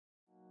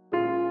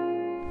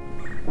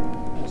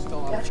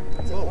fell out.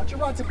 Watch your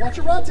rods, watch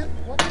your rods,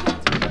 watch your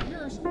rods.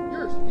 Yours,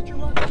 get your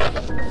rods.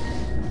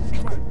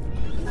 Come on.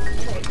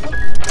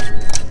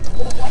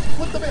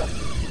 Flip the bail.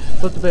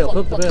 Flip the bail,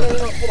 flip the bail.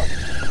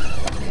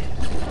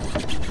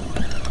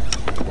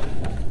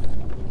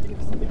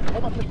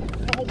 Hold on.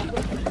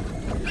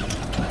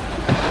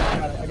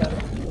 I got it.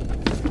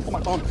 Hold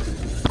my phone.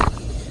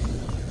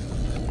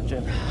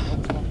 Jim.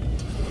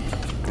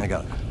 I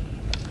got it.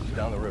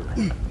 Down the river.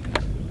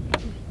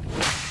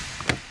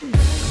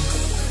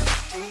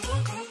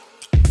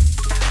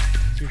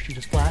 See if she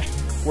just flashed.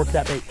 Work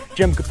that bait.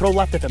 Jim, throw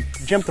left at them.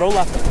 Jim, throw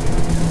left.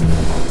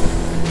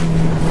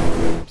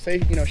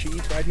 Say, you know, she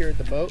eats right here at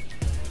the boat.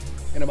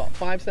 In about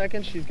 5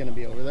 seconds, she's gonna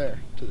be over there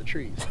to the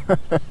trees.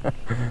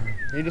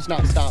 You're just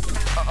not stopping.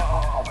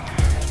 Oh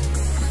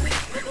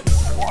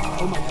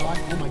my God,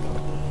 oh my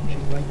God. She's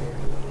right there.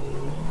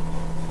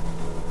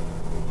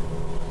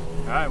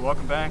 All right,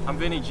 welcome back. I'm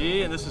Vinnie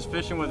G, and this is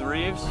Fishing with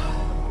Reeves.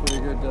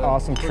 Pretty good.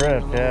 Awesome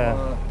trip,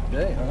 yeah.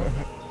 Day, huh?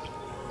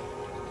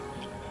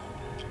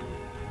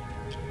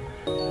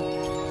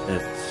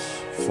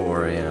 It's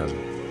 4 a.m.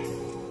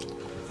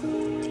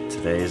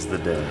 Today's the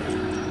day.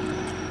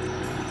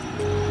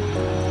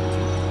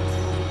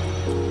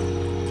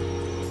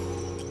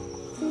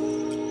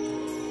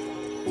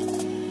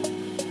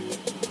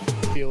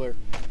 Feel her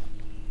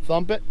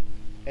thump it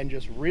and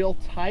just real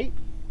tight,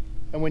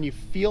 and when you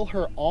feel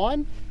her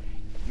on,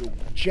 you'll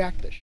jack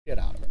the shit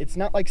out of it. It's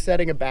not like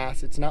setting a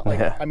bass. It's not like,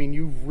 Yeah. I mean,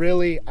 you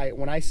really,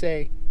 when I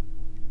say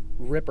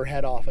rip her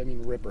head off, I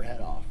mean rip her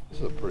head off. This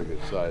is a pretty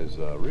good size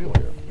reel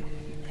here.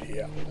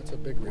 Yeah, that's a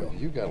big reel. Well,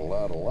 you got a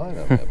lot of line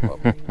on that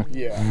puppy.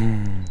 Yeah,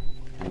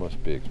 You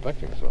must be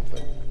expecting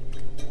something.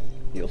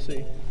 you'll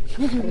see.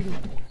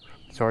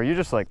 So are you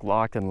just like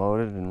locked and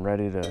loaded and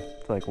ready to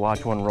like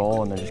watch one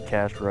roll and then just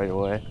cast right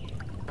away?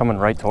 Coming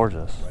right towards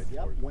us.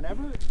 Yep,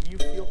 whenever you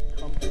feel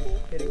comfortable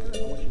hitting her,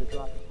 I want you to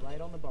drop it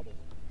right on the bubble.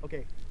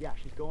 Okay, yeah,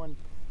 she's going,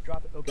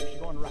 drop it. Okay, she's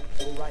going right.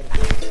 Go right.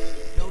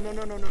 No,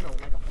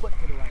 like a foot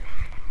to the right.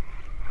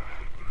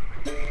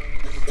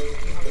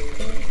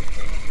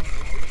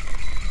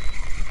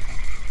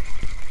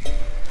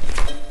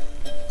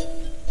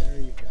 There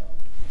you go.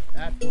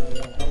 That's what I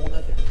want. I want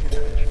right there.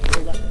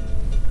 Real left.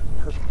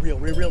 Perfect. Real.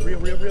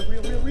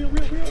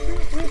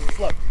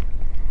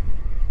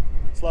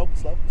 Slow.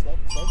 Slow.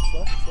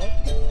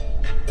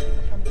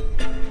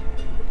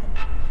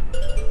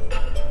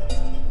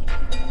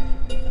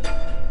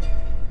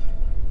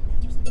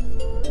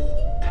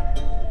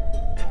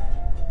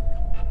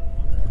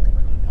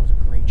 That was a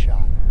great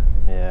shot.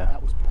 Yeah.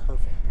 That was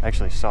perfect. I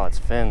actually saw its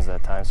fins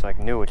that time, so I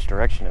knew which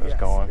direction it was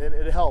going.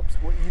 It helps.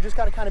 You just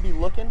got to kind of be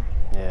looking.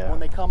 Yeah. When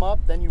they come up,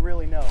 then you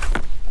really know.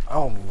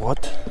 Oh,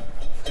 what?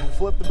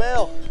 Flip the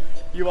bail.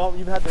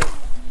 You've had the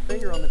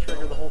finger on the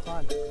trigger the whole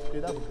time.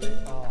 Dude, that was great.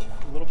 A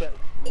little bit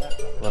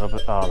left. A little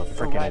bit. Oh,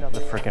 the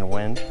freaking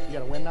wind. You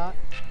got a wind knot?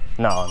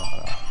 No.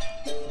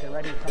 Okay,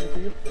 ready? Coming for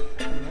you.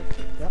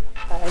 Yep.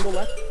 Angle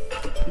left.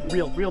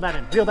 Reel that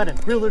in. Reel.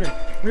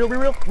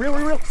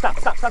 Stop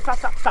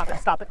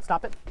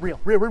it. Reel.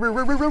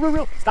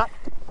 Stop.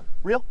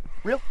 Reel.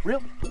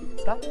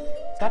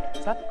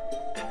 Stop.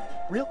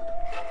 Reel.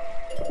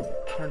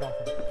 Turned off.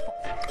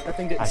 That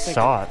thing didn't I sink.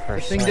 saw it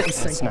first. The thing didn't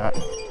sink. It's not.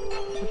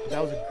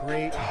 That was a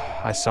great.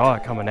 I saw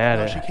it coming at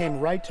it. She came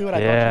right to it. I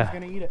thought Yeah. she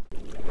was gonna eat it.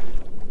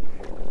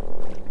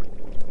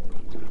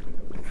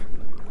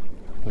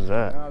 What was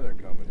that? Now they're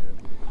coming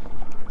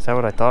in. Is that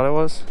what I thought it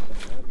was?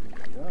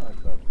 No,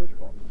 it's a fish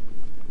ball.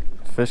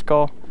 Fish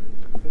call?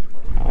 Fish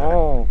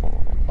ball.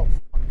 Oh.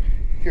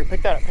 Here,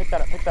 pick that up. See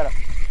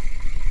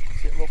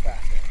it real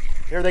fast.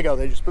 There they go.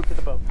 They just spooked at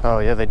the boat. Oh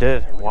yeah, they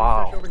did. Here,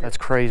 Wow, over here. that's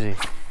crazy.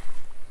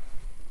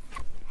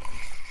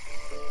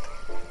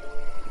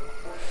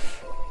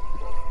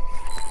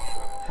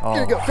 Oh,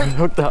 Here you go.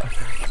 hooked up.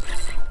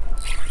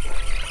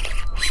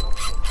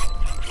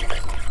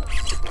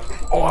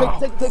 Oh, wow.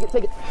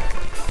 Take it.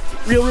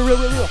 Reel.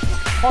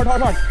 Hard.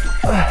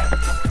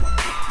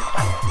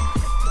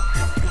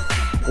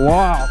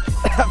 Wow.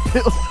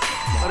 Let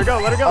her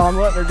go. I'm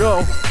letting her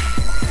go.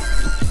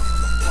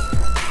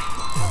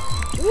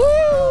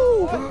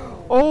 Woo!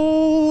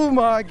 Oh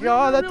my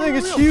God, that thing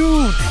is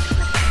huge.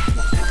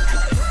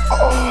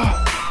 Oh.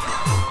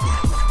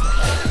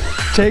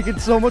 Taking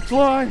so much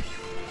line.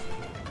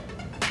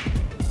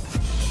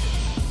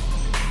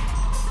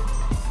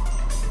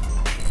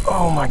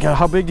 Oh my God,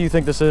 how big do you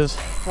think this is?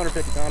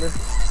 150 pounder.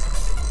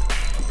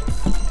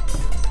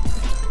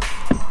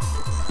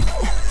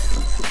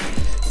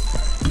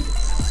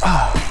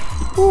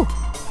 Woo.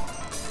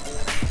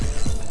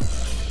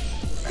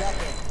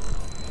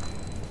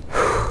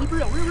 Keep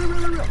reel.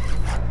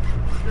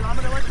 Dude, I'm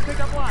gonna let you pick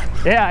up line.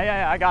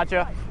 Yeah, I got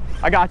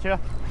you.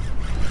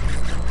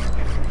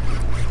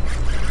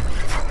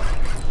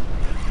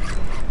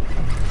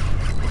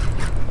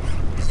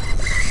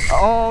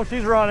 Oh,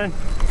 she's running.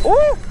 Woo!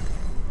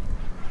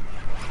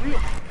 Reel.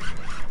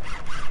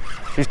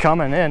 She's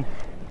coming in.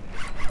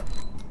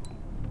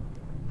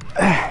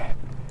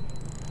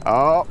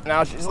 Oh,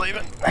 now she's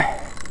leaving.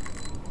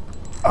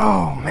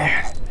 Oh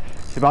man.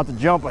 She's about to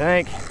jump, I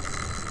think.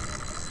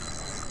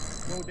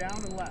 Go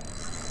down and left.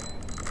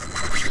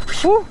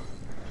 Woo. Oh,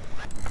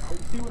 you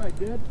see what I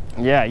did?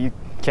 Yeah, you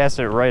cast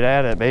it right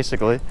at it,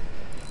 basically.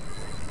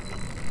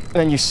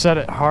 Then you set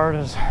it hard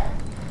as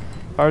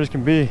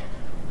can be.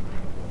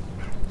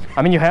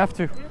 I mean, you have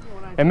to.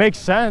 It makes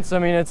sense. I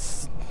mean,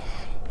 it's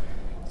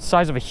the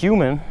size of a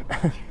human.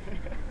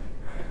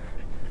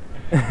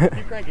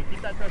 Keep cranking.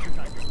 Keep that pressure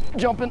tight.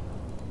 Jumping,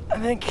 I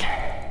think.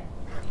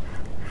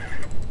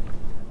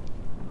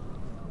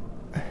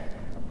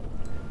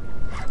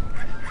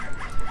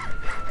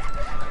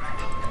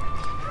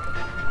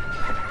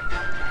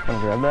 Want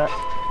to grab that?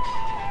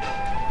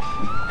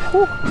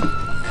 Whew.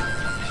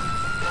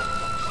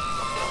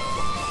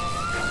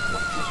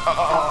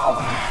 Oh.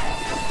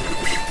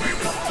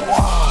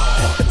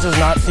 Wow. It does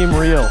not seem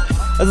real.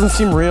 It doesn't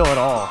seem real at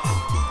all.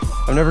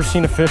 I've never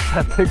seen a fish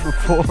that big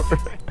before.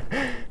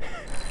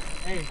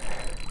 Hey,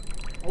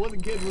 I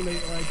wasn't kidding when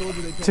I told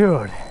you they took.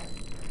 Dude,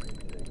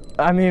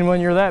 I mean,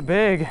 when you're that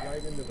big.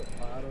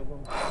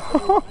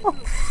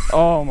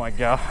 Oh my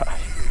gosh.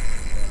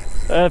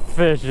 That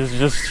fish is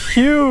just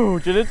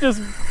huge and it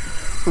just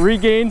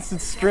regains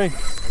its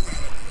strength.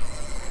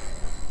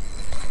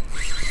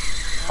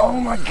 Oh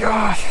my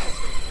gosh.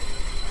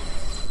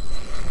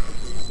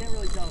 You can't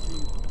really tell if you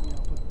know,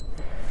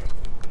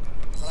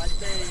 but I'd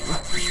say in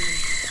between.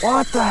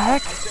 What the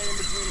heck? I'd say in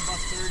between a buck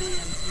 30 and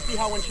you see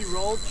how when she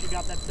rolled, she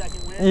got that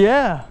second wind?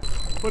 Yeah.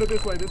 Put it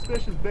this way, this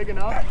fish is big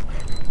enough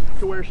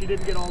to where she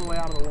didn't get all the way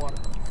out of the water.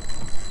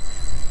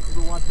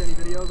 Ever watched any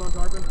videos on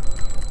tarpon?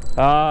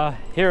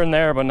 Here and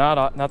there, but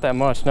not that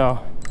much,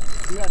 no.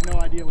 You have no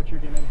idea what you're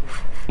getting into.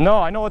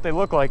 No, I know what they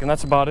look like and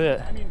that's about it.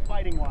 I mean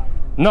fighting wise.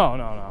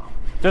 No.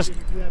 Just,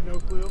 You have no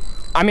clue?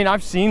 I mean,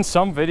 I've seen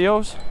some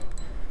videos,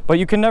 but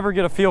you can never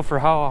get a feel for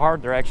how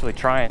hard they're actually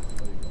trying.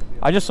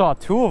 I just saw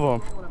 2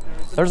 of them.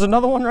 There's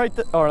another one right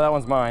there. Oh, that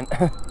one's mine.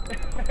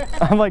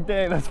 I'm like,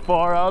 dang, that's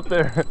far out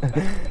there.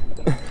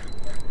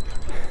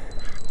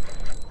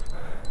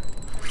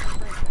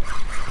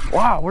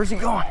 Wow, where's he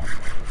going?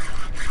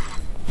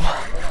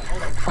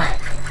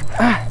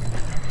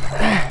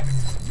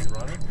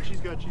 She's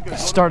good, she's good.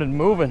 Started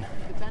moving.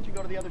 Attention,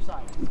 go to the other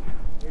side.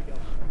 There you go.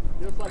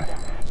 Just like that.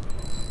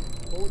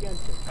 Pull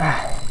against it.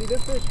 See,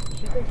 this fish,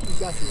 she thinks she's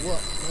got you. Look,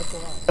 that's a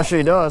lot.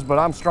 She does, but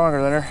I'm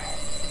stronger than her.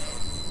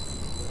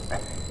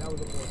 That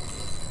was a boy.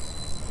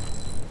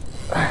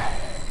 I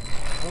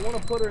don't want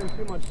to put her in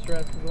too much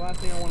stress because the last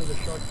thing I want is a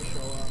shark to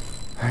show up.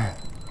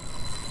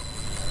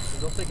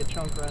 They'll take a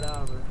chunk right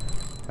out of her.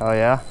 Oh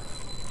yeah?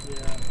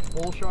 Yeah,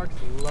 bull sharks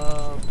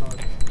love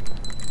tarpon.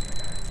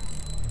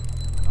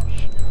 Oh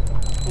shit.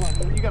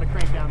 Hold on, you gotta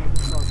crank down.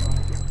 There's a shark on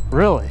it.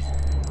 Really?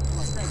 Come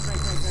on, crank.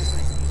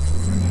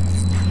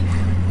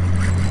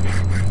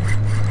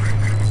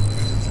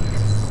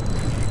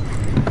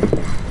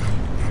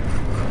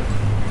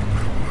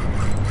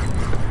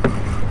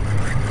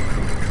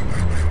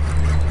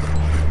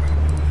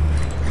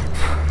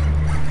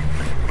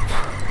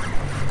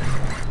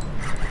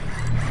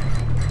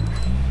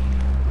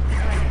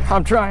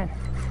 I'm trying.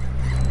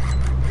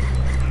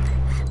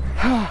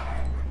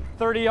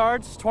 30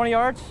 yards, 20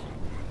 yards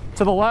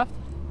to the left.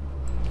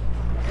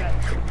 Okay.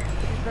 Keep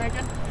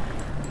cranking.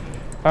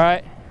 All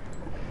right.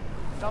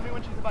 Tell me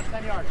when she's about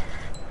 10 yards.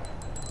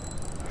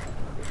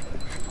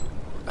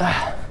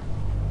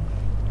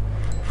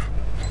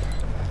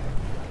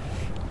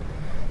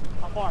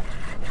 How far?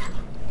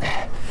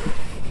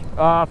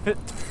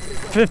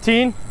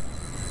 15.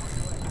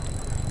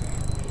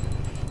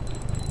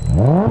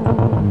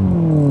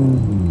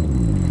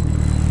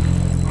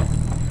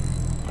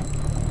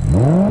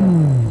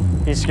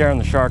 He's scaring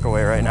the shark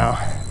away right now.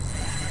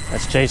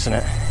 That's chasing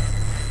it.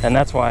 And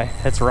that's why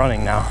it's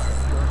running now.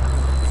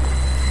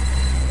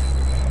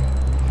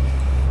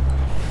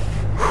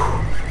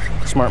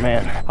 Smart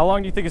man. How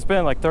long do you think it's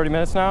been? Like 30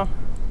 minutes now?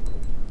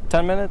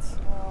 10 minutes?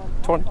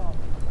 20?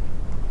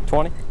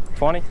 20?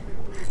 20?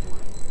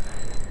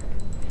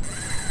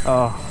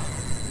 Oh.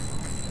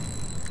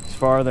 It's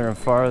farther and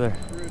farther.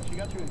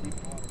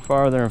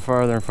 Farther and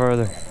farther and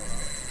farther.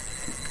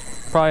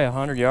 Probably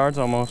 100 yards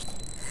almost.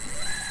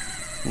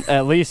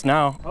 At least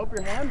now. I hope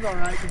your hand's all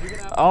right, 'cause you're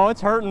gonna have to... Oh,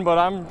 it's hurting, but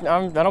I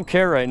don't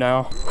care right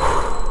now.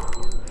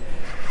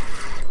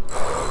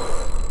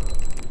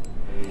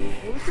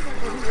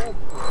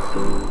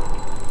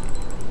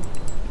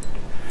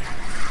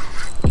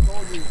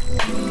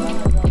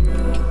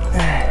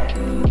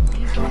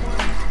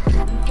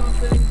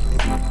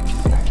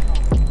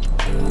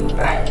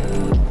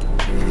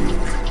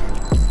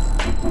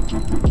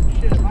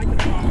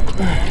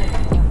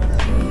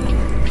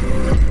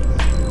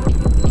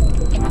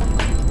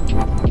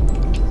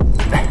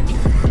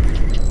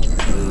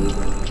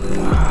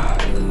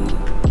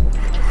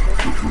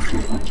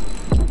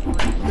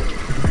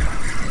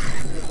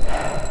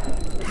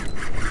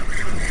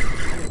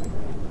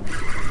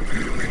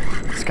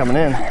 It's coming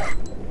in.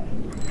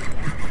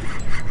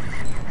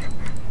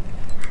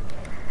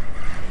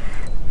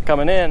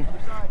 Coming in.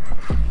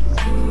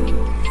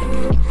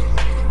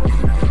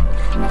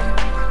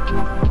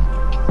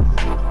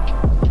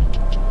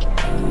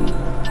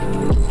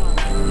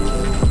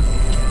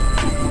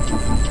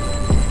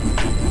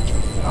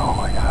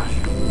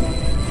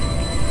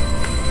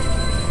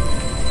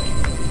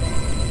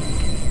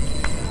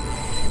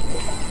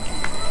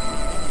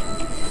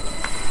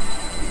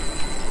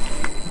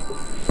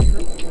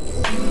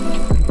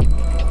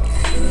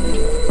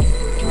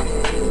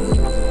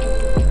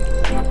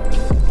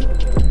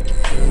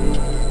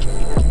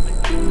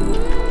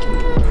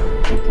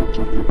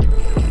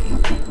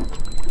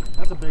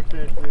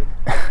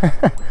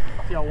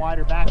 See how wide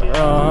her back is?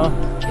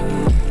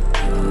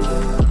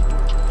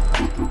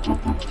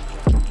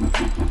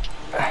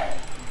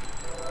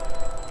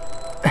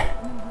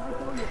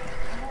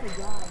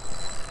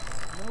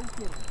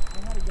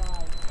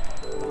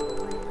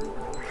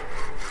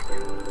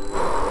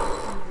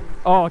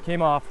 Oh, it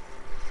came off.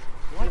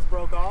 Just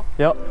broke off?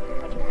 Yep. Did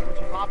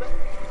you pop it?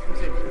 Let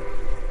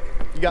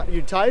me see.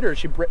 You tight, or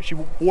she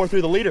wore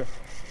through the leader?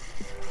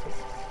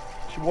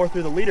 She wore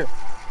through the leader.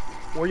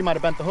 Or you might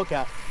have bent the hook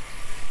out.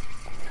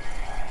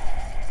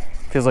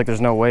 Feels like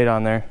there's no weight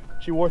on there.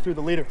 She wore through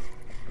the leader.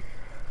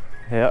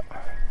 Yep.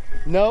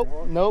 Nope,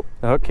 nope.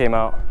 The hook came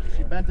out.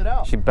 She bent it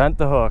out. She bent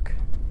the hook.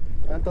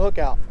 Bent the hook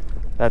out.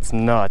 That's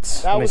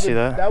nuts. Let me see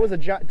that. That was a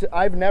giant.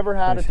 I've never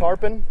had a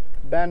tarpon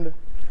bend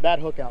that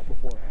hook out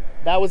before.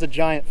 That was a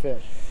giant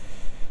fish.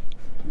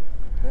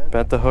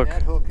 Bent the hook.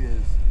 That hook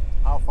is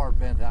how far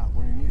bent out?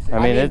 When you say I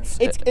mean, it's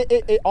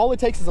all it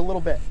takes is a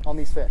little bit on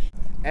these fish.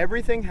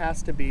 Everything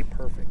has to be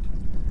perfect.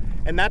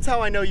 And that's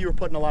how I know you were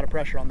putting a lot of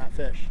pressure on that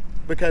fish.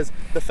 Because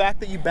the fact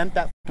that you bent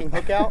that fucking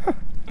hook out,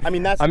 I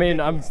mean, that's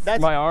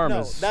ridiculous. My arm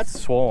is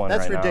swollen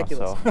that's right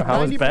ridiculous. now. So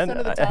I was 90% bent.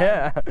 of the time,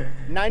 Yeah.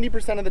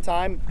 90% of the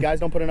time, guys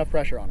don't put enough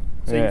pressure on them.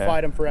 So you Yeah.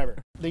 fight them forever.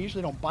 They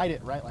usually don't bite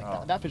it right like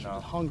that. That fish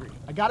was hungry.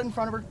 I got it in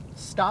front of her,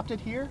 stopped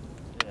it here,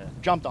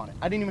 jumped on it.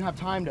 I didn't even have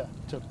time to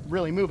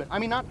really move it. I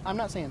mean, I'm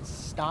not saying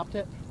stopped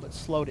it, but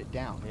slowed it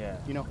down. Yeah.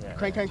 You know, Yeah.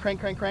 crank.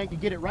 You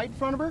get it right in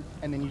front of her,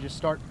 and then you just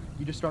start.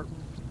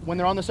 When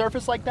they're on the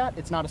surface like that,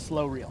 it's not a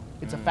slow reel.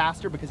 It's a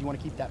faster, because you want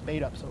to keep that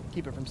bait up, so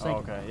keep it from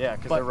sinking. Oh, okay, yeah,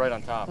 because they're right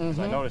on top. Because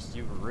I noticed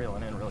you were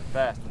reeling in really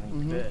fast, and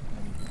then you bit,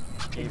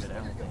 and you gave it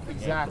everything. You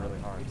Exactly.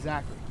 really hard.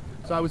 Exactly.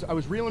 So I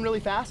was reeling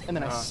really fast, and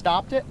then I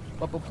stopped it.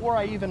 But before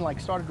I even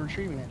started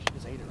retrieving it, she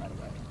just ate it right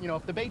away. You know,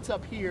 if the bait's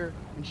up here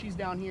and she's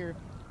down here,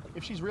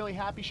 if she's really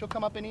happy, she'll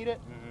come up and eat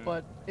it.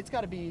 But it's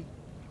got to be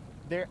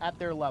there at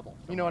their level.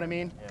 You know what I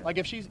mean? Yeah. Like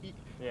if she's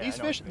these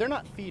fish, they're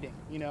not feeding.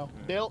 You know,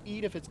 they'll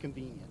eat if it's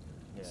convenient.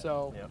 Yeah.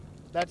 So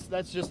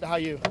that's just how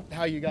you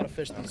got to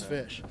fish these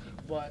fish.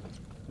 But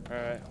All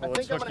right, I well, think I'm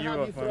let's hook gonna you have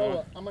you up.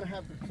 throw. I'm gonna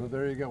have. So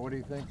there you go. What do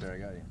you think there? I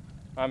got you.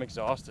 I'm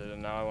exhausted,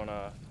 and now I want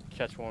to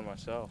catch one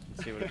myself and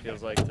see what it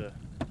feels like to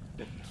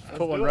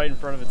put one do it. right in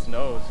front of its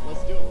nose.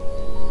 Let's do it.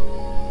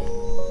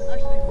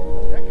 Actually,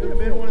 that could have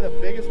been one of the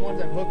biggest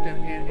ones I've hooked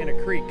in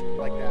a creek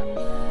like that.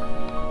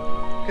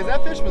 Because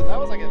that fish was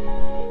like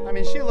I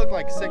mean, she looked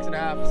like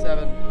 6.5,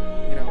 7,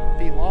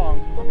 feet long.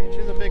 I mean,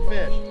 she's a big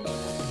fish.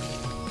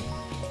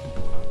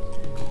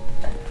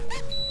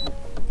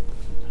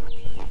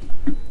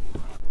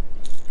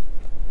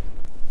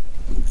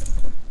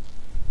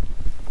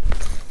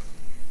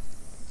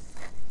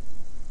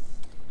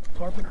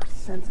 Tarpon are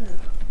sensitive.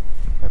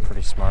 They're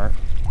pretty smart.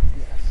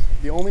 Yes.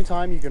 The only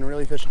time you can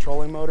really fish a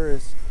trolling motor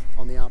is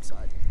on the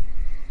outside.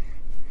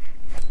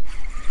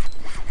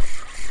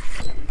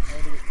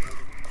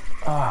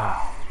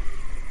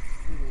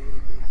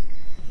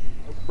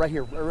 Right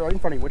here, right in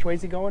front of you. Which way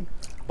is he going?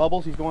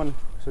 Bubbles, he's going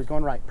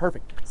right.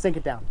 Perfect. Sink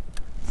it down.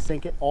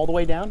 Sink it all the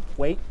way down.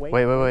 Wait. Wait.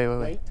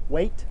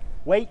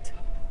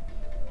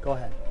 Go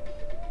ahead.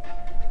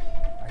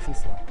 Nice and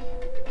slow.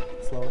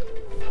 Slower.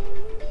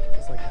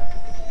 Just like that.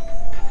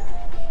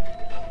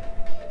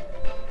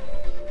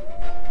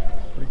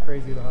 Pretty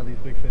crazy though how these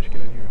big fish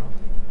get in here,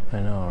 huh? I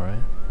know,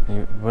 right?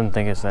 You wouldn't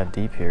think it's that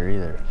deep here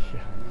either.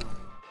 Yeah.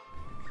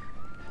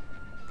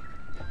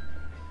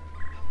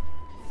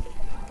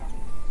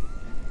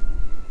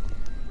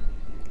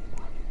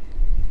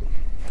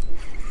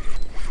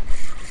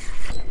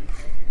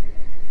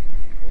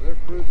 Well, they're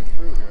cruising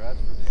through here. That's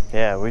for damn.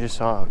 Yeah, we just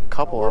saw a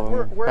couple of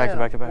them We're back in to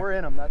back to 'em. back. We're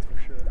in them, that's for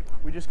sure.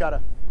 We just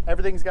gotta,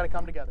 everything's gotta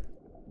come together.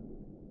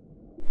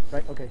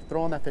 Right, okay,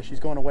 throw on that fish. He's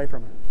going away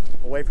from her.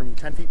 Away from you,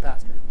 10 feet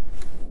past her.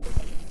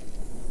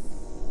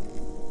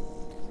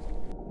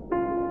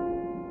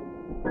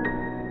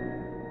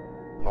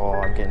 Oh,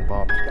 I'm getting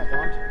bumped. Got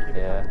bumped? Keep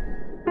it Yeah.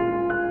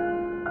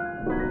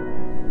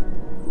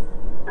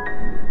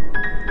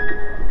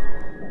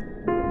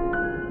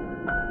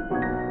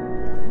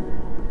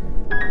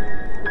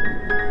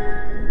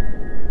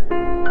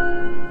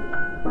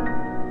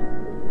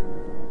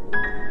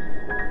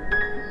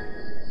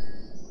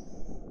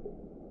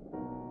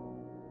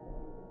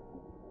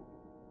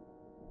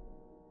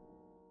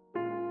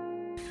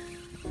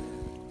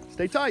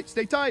 Stay tight,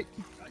 stay tight.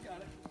 I got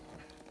it.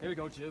 Here we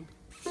go, Jim.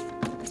 That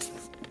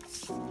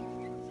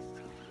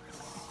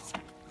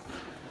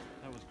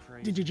was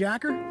crazy. Did you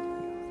jack her?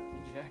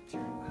 Jacked her.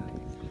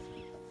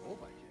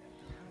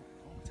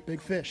 It's a big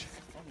fish.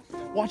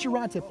 Watch your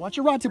rod tip, watch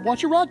your rod tip,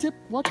 watch your rod tip,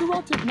 watch your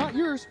rod tip, not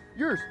yours,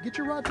 yours. Get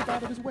your rod tip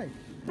out of his way.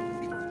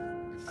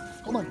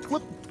 Hold on,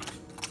 flip.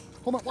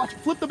 Hold on, watch,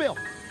 flip the bail.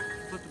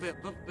 Flip the bit,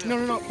 flip the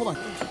bit. No, hold on.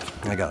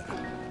 I got it.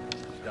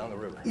 Down the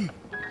river.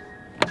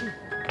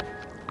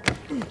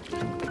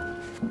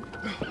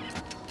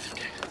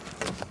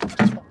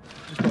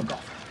 Just broke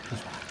off.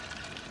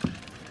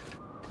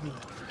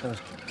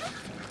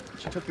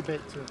 She took your bait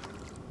too.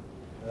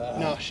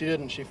 No, she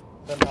didn't. She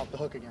bent out the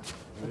hook again.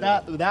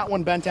 But that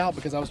one bent out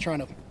because I was trying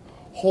to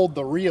hold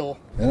the reel.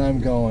 And I'm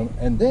going,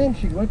 and then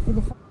she went for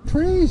the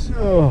trees.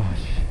 Oh,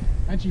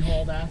 And she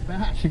hauled ass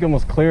back. she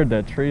almost cleared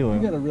that tree You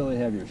limb. got to really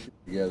have your shit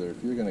together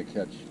if you're going to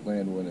catch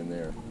landwind in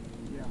there.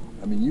 Yeah.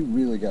 I mean, you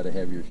really got to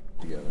have your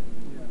shit together.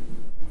 Yeah.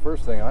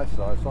 First thing I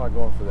saw it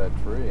going for that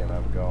tree, and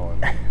I'm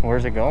going,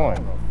 Where's it going?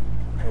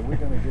 are we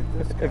going to get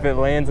this guy? If it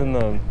lands in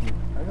the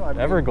I know, I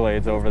mean,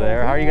 Everglades over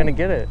there, how are you going to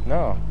get it?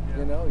 No.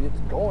 You know, it's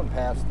going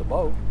past the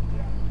boat.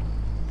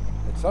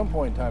 At some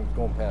point in time, it's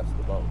going past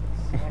the boat.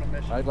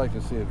 I'd like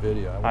to see a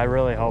video. I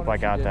really hope I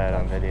got that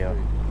on video.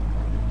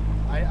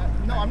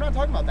 No, I'm not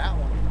talking about that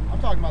one. I'm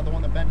talking about the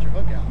one that bent your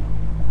hook out.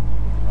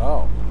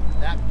 Oh.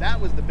 That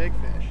was the big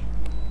fish.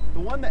 The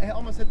one that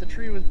almost hit the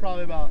tree was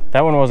probably about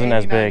That one wasn't 80,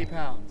 as big. 90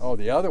 pounds. Oh,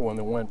 the other one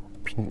that went.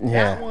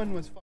 Yeah. That one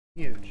was fucking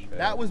huge.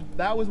 Yeah.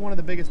 That was one of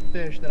the biggest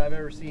fish that I've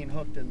ever seen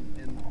hooked in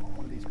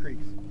one of these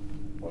creeks.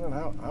 Well, then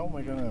how am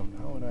I gonna?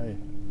 How would I?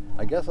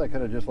 I guess I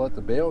could have just let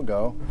the bail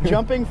go.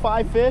 Jumping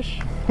 5 fish.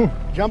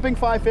 Jumping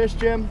 5 fish,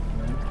 Jim.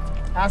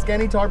 Ask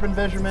any tarpon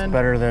fisherman.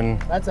 Better than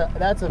That's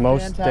a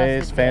most fantastic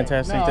days, day.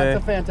 fantastic no, day.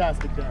 That's a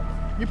fantastic day.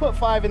 You put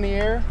 5 in the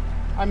air.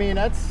 I mean,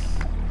 that's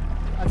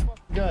fucking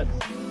good.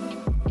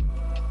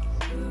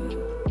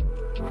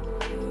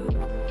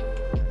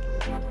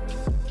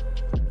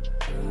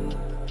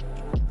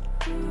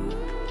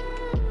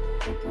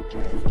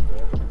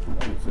 I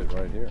can sit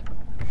right here.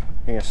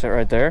 You gonna sit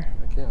right there?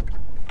 I can.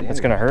 It's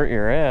gonna hurt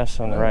your ass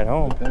on the ride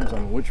home. Depends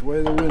on which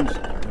way the wind's.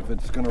 If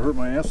it's gonna hurt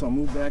my ass, I'll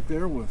move back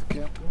there with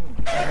Captain.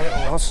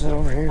 I'll sit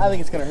over here. I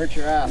think it's gonna hurt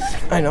your ass.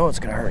 I know it's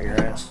gonna hurt your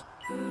ass.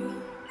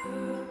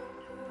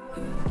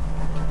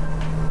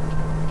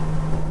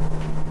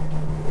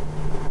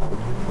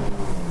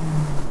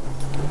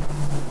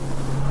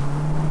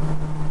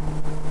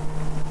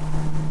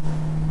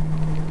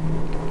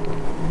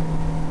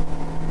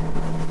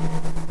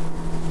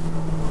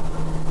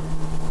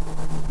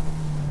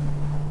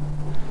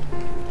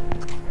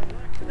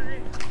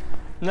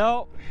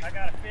 No. I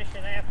got a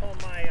fishing app on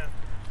my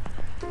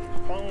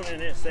phone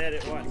and it said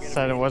it wasn't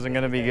Said it wasn't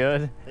gonna be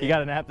good. You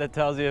got an app that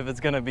tells you if it's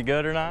gonna be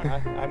good or not?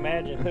 I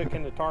imagine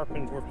hooking the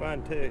tarpons were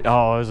fun too.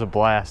 Oh, it was a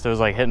blast. It was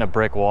like hitting a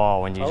brick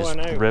wall when you Oh, I just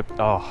know. ripped.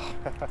 Oh,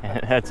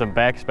 it had some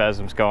back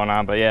spasms going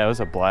on, but yeah, it was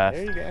a blast.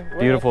 There you go. Well,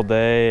 Beautiful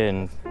day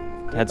and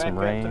get had some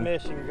back up to rain.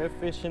 Michigan, go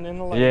fishing in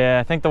the lake. Yeah,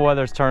 I think the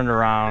weather's turned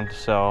around,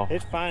 so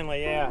It's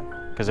finally, yeah.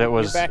 because it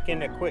was. You're back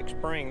into quick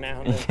spring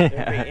now. It'll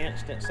Yeah. be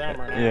instant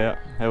summer now. Yeah,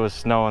 it was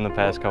snowing the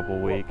past couple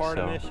What weeks. part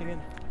so. of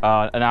Michigan?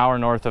 An hour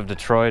north of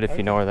Detroit, if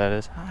you know where that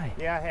is. Hi.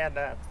 Yeah, I had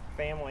a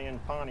family in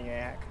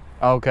Pontiac.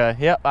 Okay.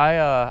 Yep.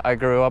 I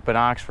grew up in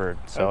Oxford,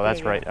 so Okay,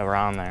 that's yeah. right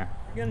around there.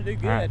 You're gonna do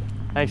good. All right.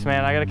 Thanks,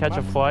 man. I gotta catch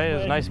a flight. It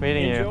was nice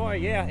meeting you. Enjoy,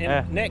 yeah.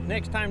 And Yeah.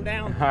 next time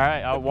down. All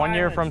right. the 1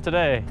 year from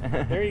Pilings.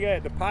 today. There you go.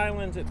 The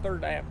Pilings at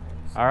 3rd Avenue.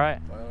 All right.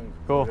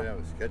 Cool.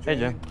 Hey,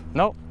 Jim.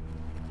 Nope.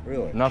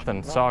 Really? Nothing.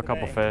 Not Saw a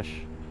couple today.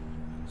 fish.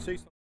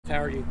 Cecil, how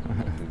are you?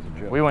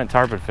 We went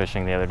tarpon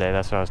fishing the other day.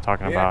 That's what I was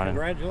talking Yeah, about. And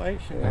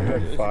congratulations. I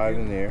had 5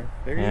 in the air.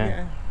 There you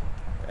Yeah.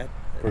 go.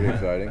 Pretty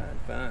exciting.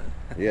 Fun.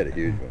 He had a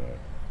huge one.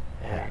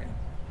 yeah.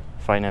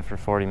 Fighting it for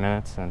 40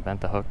 minutes and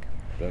bent the hook.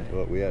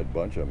 Look, we had a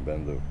bunch of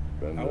them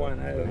bend I the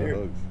want to know.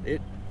 hooks.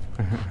 It,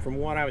 from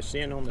what I was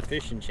seeing on the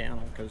fishing channel,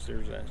 because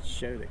there's a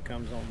show that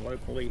comes on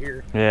locally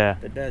here Yeah.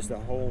 that does the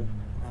whole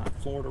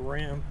Florida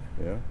Rim.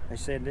 Yeah. They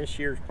said this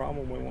year's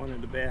probably one of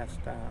the best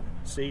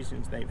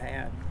seasons they've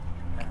had.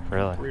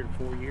 Really? 3 or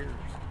 4 years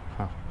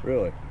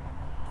Really?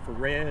 for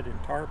red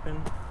and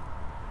tarpon.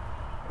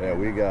 Yeah,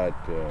 we got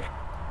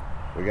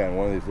in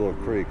one of these little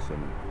creeks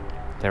and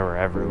They were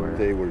everywhere.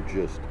 they were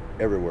just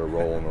everywhere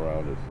rolling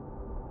around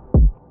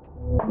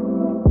us.